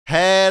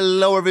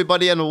Hello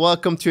everybody and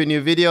welcome to a new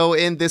video.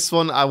 In this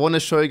one I want to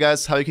show you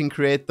guys how you can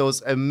create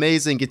those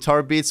amazing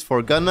guitar beats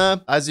for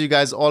Gunna. As you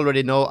guys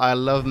already know, I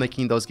love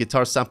making those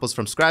guitar samples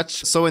from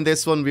scratch. So in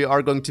this one we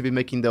are going to be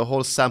making the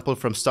whole sample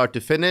from start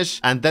to finish,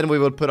 and then we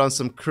will put on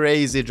some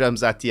crazy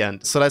drums at the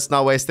end. So let's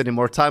not waste any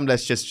more time,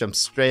 let's just jump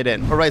straight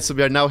in. Alright, so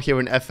we are now here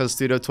in FL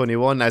Studio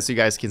 21. As you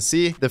guys can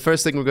see, the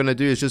first thing we're going to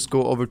do is just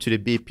go over to the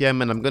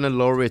BPM, and I'm going to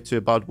lower it to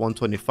about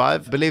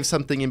 125. I believe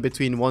something in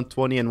between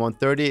 120 and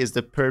 130 is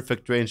the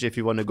perfect range if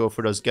you want to go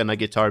for those Gunna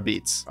guitar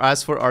beats.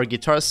 As for our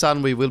guitar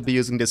sound, we will be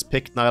using this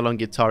pick nylon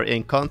guitar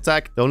in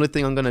Contact. The only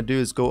thing I'm gonna do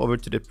is go over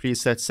to the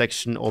preset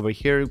section over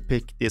here,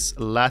 pick this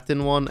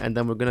Latin one, and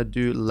then we're gonna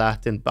do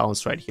Latin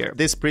bounce right here.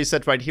 This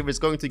preset right here is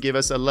going to give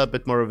us a little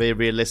bit more of a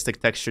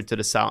realistic texture to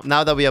the sound.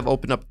 Now that we have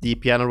opened up the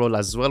piano roll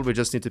as well, we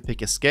just need to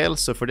pick a scale.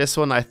 So for this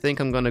one, I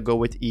think I'm gonna go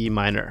with E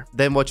minor.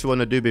 Then what you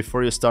want to do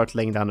before you start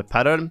laying down a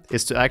pattern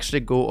is to actually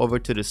go over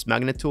to this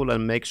magnet tool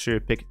and make sure you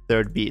pick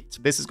third beat.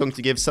 This is going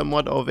to give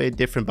somewhat of a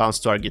different bounce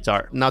to our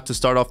guitar. Now to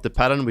start off the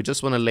pattern, we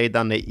just want to lay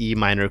down the E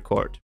minor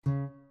chord.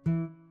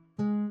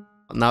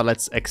 Now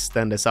let's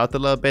extend this out a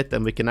little bit,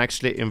 and we can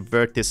actually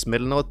invert this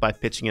middle note by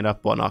pitching it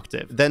up one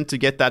octave. Then to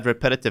get that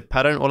repetitive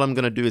pattern, all I'm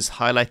going to do is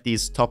highlight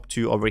these top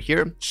two over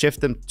here,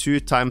 shift them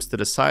 2 times to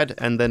the side,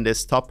 and then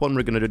this top one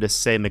we're going to do the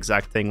same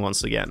exact thing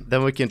once again.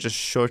 Then we can just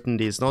shorten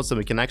these notes and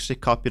we can actually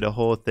copy the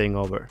whole thing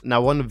over.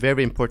 Now one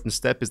very important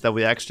step is that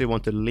we actually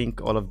want to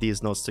link all of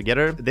these notes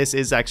together. This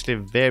is actually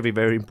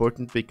very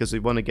important because we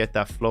want to get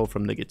that flow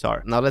from the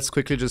guitar. Now let's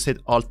quickly just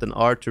hit Alt and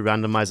R to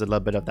randomize a little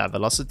bit of that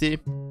velocity.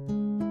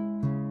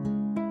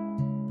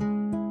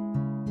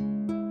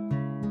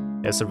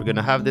 Yeah, so we're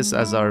gonna have this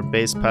as our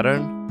bass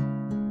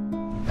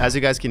pattern. As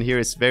you guys can hear,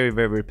 it's very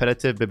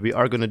repetitive, but we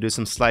are gonna do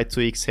some slight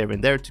tweaks here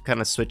and there to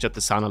kind of switch up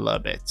the sound a little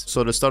bit.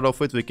 So to start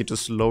off with, we can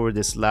just lower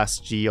this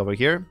last G over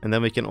here, and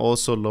then we can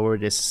also lower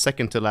this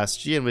second to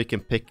last G, and we can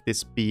pick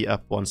this B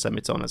up 1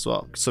 semitone as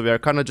well. So we are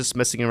kind of just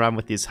messing around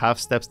with these half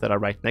steps that are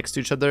right next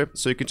to each other.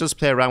 So you can just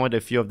play around with a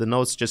few of the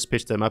notes, just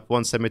pitch them up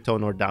 1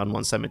 semitone or down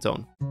 1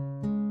 semitone.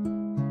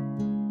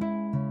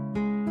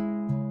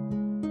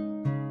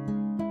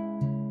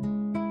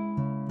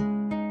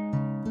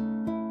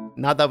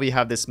 Now that we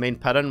have this main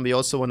pattern, we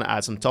also want to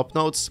add some top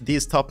notes.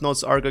 These top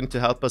notes are going to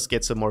help us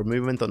get some more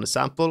movement on the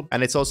sample,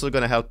 and it's also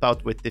going to help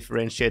out with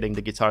differentiating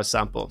the guitar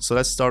sample. So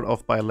let's start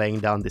off by laying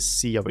down this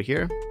C over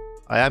here.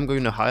 I am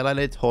going to highlight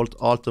it, hold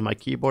Alt on my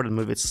keyboard and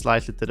move it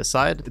slightly to the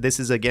side.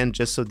 This is again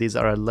just so these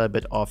are a little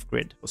bit off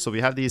grid. So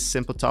we have these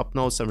simple top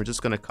notes and we're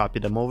just going to copy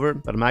them over,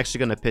 but I'm actually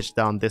going to pitch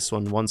down this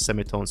one 1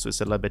 semitone, so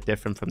it's a little bit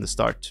different from the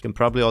start. You can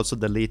probably also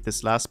delete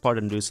this last part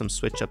and do some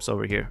switch ups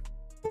over here.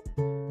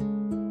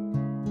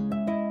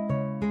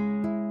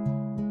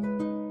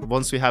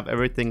 Once we have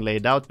everything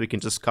laid out, we can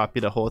just copy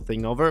the whole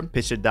thing over,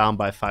 pitch it down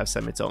by 5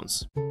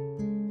 semitones.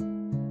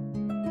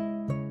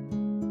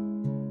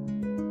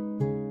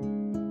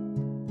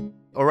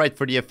 Alright,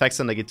 for the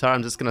effects on the guitar,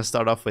 I'm just going to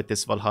start off with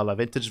this Valhalla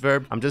vintage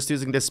verb. I'm just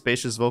using this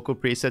spacious vocal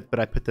preset, but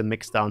I put the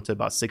mix down to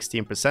about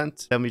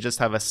 16%. Then we just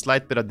have a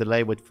slight bit of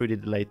delay with fruity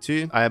delay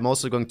 2. I am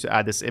also going to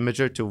add this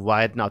imager to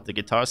widen out the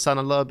guitar sound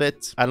a little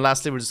bit. And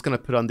lastly, we're just going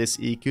to put on this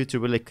EQ to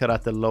really cut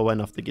out the low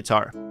end of the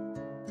guitar.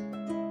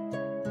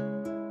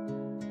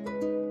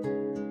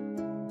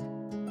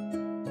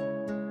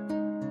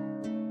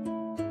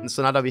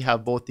 So now that we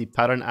have both the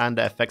pattern and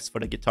the effects for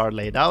the guitar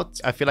laid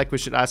out, I feel like we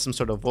should add some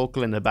sort of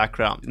vocal in the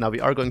background. Now we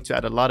are going to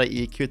add a lot of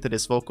EQ to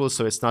this vocal,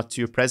 so it's not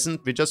too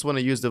present. We just want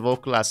to use the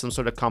vocal as some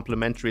sort of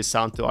complementary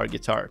sound to our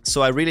guitar.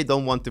 So I really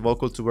don't want the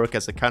vocal to work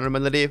as a counter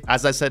melody.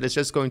 As I said, it's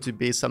just going to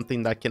be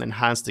something that can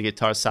enhance the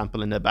guitar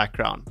sample in the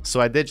background. So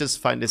I did just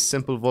find this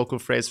simple vocal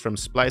phrase from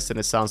Splice, and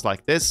it sounds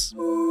like this.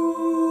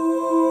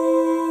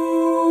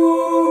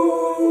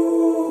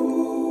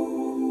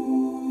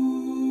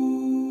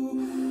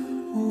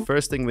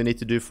 First thing we need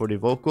to do for the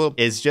vocal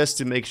is just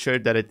to make sure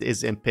that it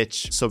is in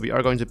pitch. So we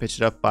are going to pitch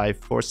it up by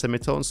 4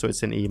 semitones, so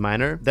it's in E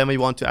minor. Then we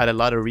want to add a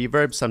lot of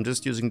reverb, so I'm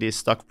just using the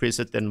stock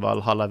preset in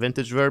Valhalla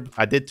vintage verb.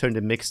 I did turn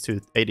the mix to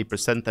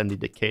 80% and the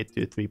decay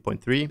to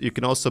 3.3. You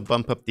can also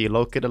bump up the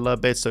low kit a little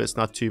bit so it's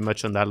not too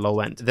much on that low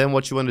end. Then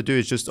what you want to do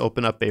is just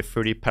open up a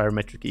 30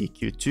 parametric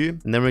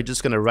EQ2, and then we're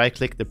just going to right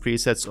click the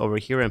presets over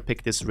here and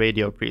pick this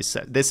radio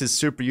preset. This is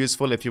super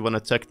useful if you want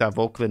to tuck that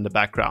vocal in the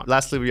background.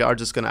 Lastly, we are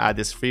just going to add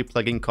this free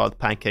plugin called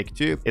Pancake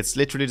 2. It's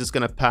literally just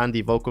going to pan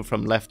the vocal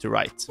from left to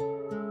right.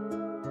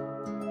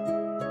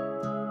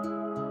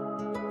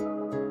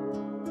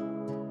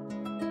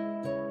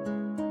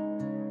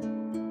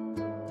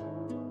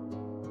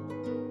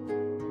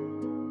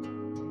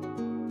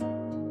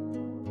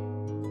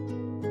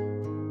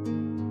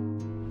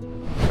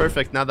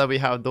 Perfect. Now that we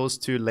have those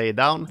two laid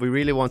down, we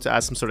really want to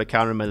add some sort of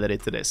counter melody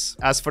to this.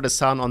 As for the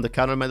sound on the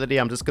counter melody,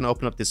 I'm just going to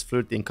open up this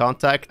flute in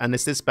Contact, and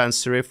it's this band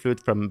Surrey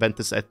flute from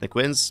Ventus Ethnic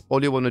Winds.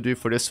 All you want to do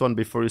for this one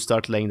before you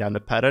start laying down the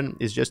pattern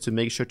is just to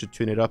make sure to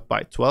tune it up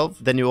by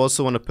 12. Then you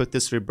also want to put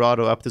this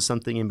vibrato up to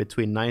something in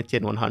between 90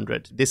 and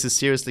 100. This is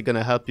seriously going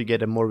to help you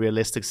get a more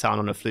realistic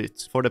sound on a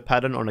flute. For the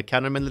pattern on a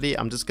counter melody,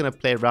 I'm just going to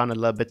play around a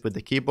little bit with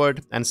the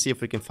keyboard and see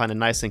if we can find a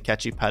nice and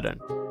catchy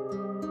pattern.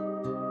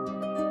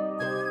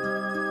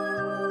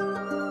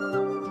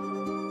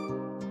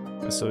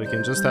 So we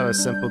can just have a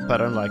simple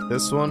pattern like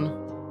this one.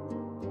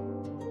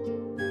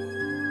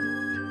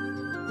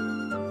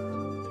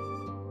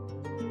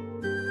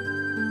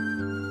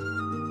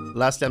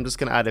 Lastly, I'm just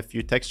going to add a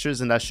few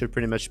textures, and that should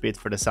pretty much be it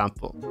for the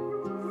sample.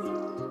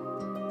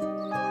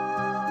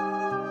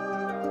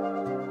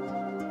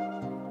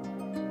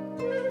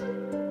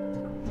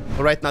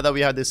 Alright, now that we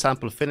have this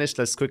sample finished,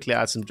 let's quickly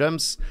add some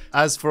drums.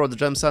 As for all the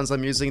drum sounds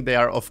I'm using, they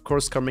are of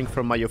course coming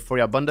from my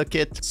Euphoria bundle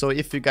kit. So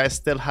if you guys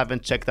still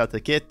haven't checked out the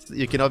kit,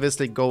 you can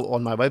obviously go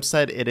on my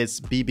website. It is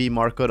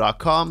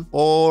BBMarko.com,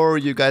 or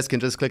you guys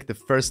can just click the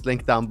first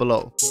link down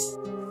below.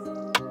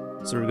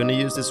 So we're going to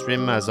use this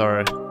rim as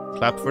our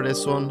clap for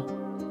this one.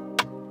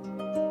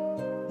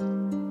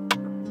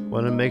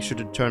 Want to make sure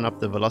to turn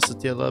up the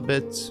velocity a little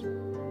bit,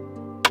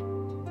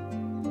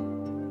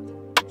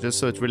 just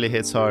so it really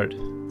hits hard.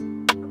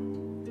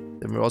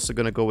 Then we're also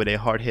going to go with a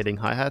hard-hitting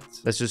hi-hat.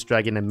 Let's just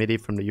drag in a MIDI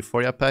from the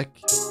Euphoria pack.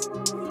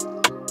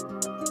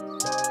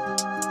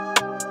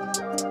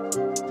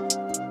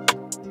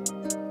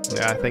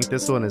 Yeah, I think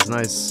this one is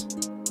nice.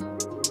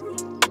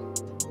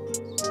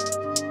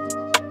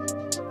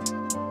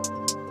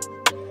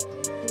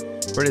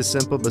 Pretty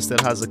simple, but still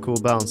has a cool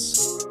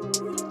bounce.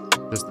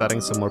 Just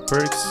adding some more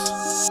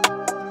perks.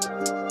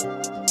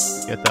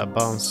 Get that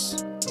bounce.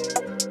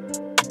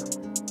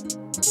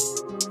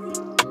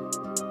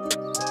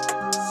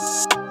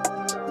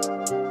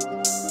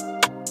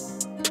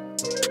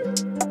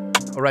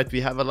 Alright,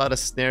 we have a lot of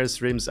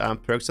snares, rims, and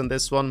perks on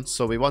this one,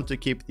 so we want to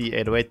keep the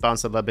 808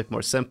 bounce a little bit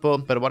more simple.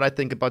 But what I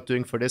think about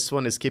doing for this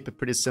one is keep it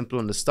pretty simple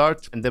on the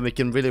start, and then we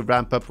can really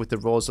ramp up with the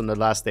rolls on the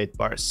last 8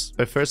 bars.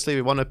 But firstly,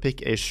 we want to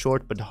pick a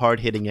short but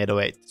hard-hitting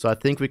 808. So I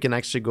think we can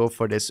actually go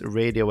for this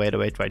radio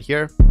 808 right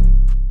here.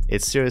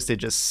 It seriously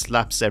just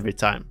slaps every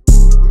time.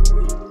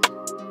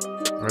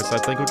 Alright, so I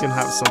think we can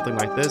have something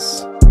like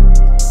this.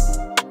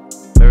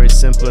 Very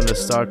simple in the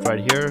start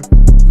right here.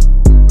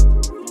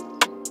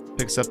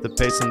 Picks up the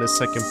pace in this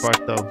second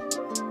part though.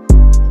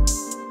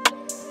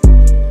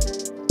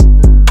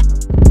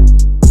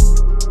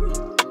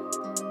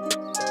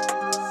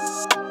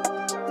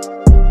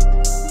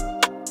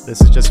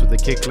 This is just with the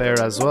kick layer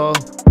as well.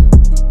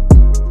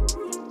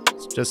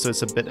 It's just so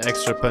it's a bit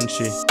extra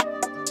punchy.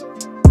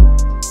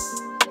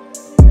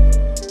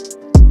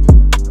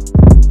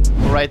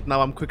 Alright,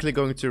 now I'm quickly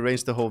going to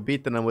arrange the whole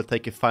beat and then we'll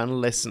take a final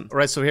listen.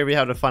 Alright, so here we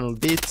have the final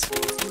beat.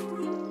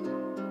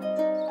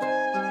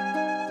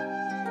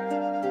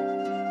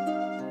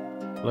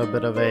 A little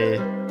bit of a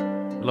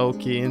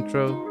low-key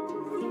intro.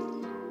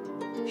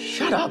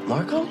 Shut up,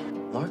 Marco.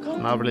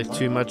 Not really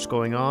too much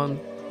going on.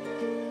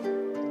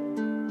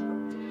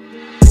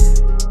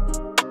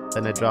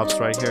 Then it drops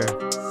right here.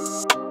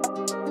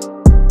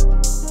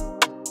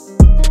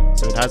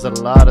 So it has a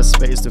lot of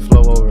space to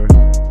flow over.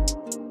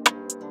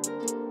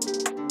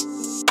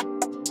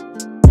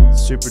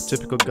 Super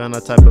typical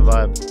Gunna type of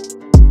vibe.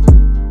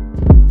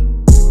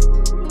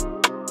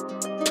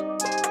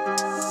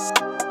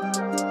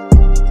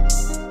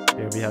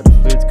 We have the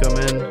flute come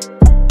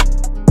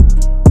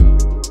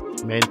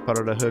in, main part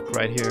of the hook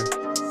right here.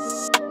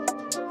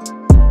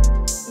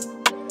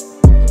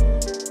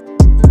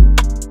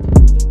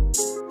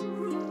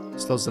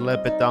 Slows a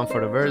little bit down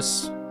for the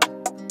verse.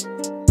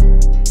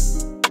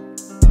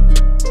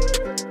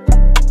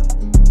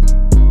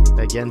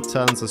 Again,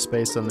 tons of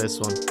space on this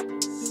one.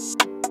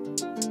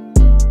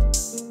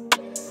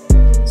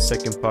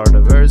 Second part of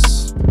the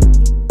verse.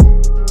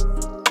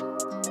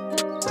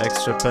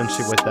 Extra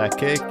punchy with that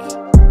kick.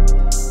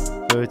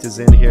 Flute is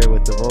in here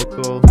with the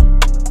vocal.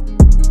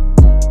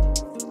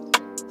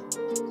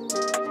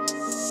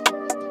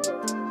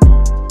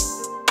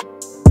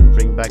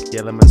 Bring back the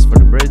elements for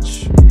the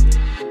bridge.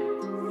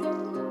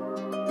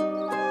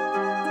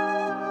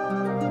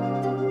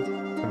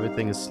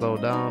 Everything is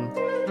slowed down.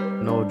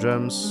 No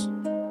drums.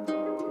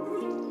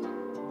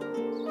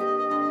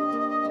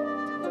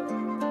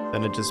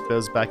 Then it just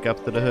builds back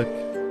up to the hook.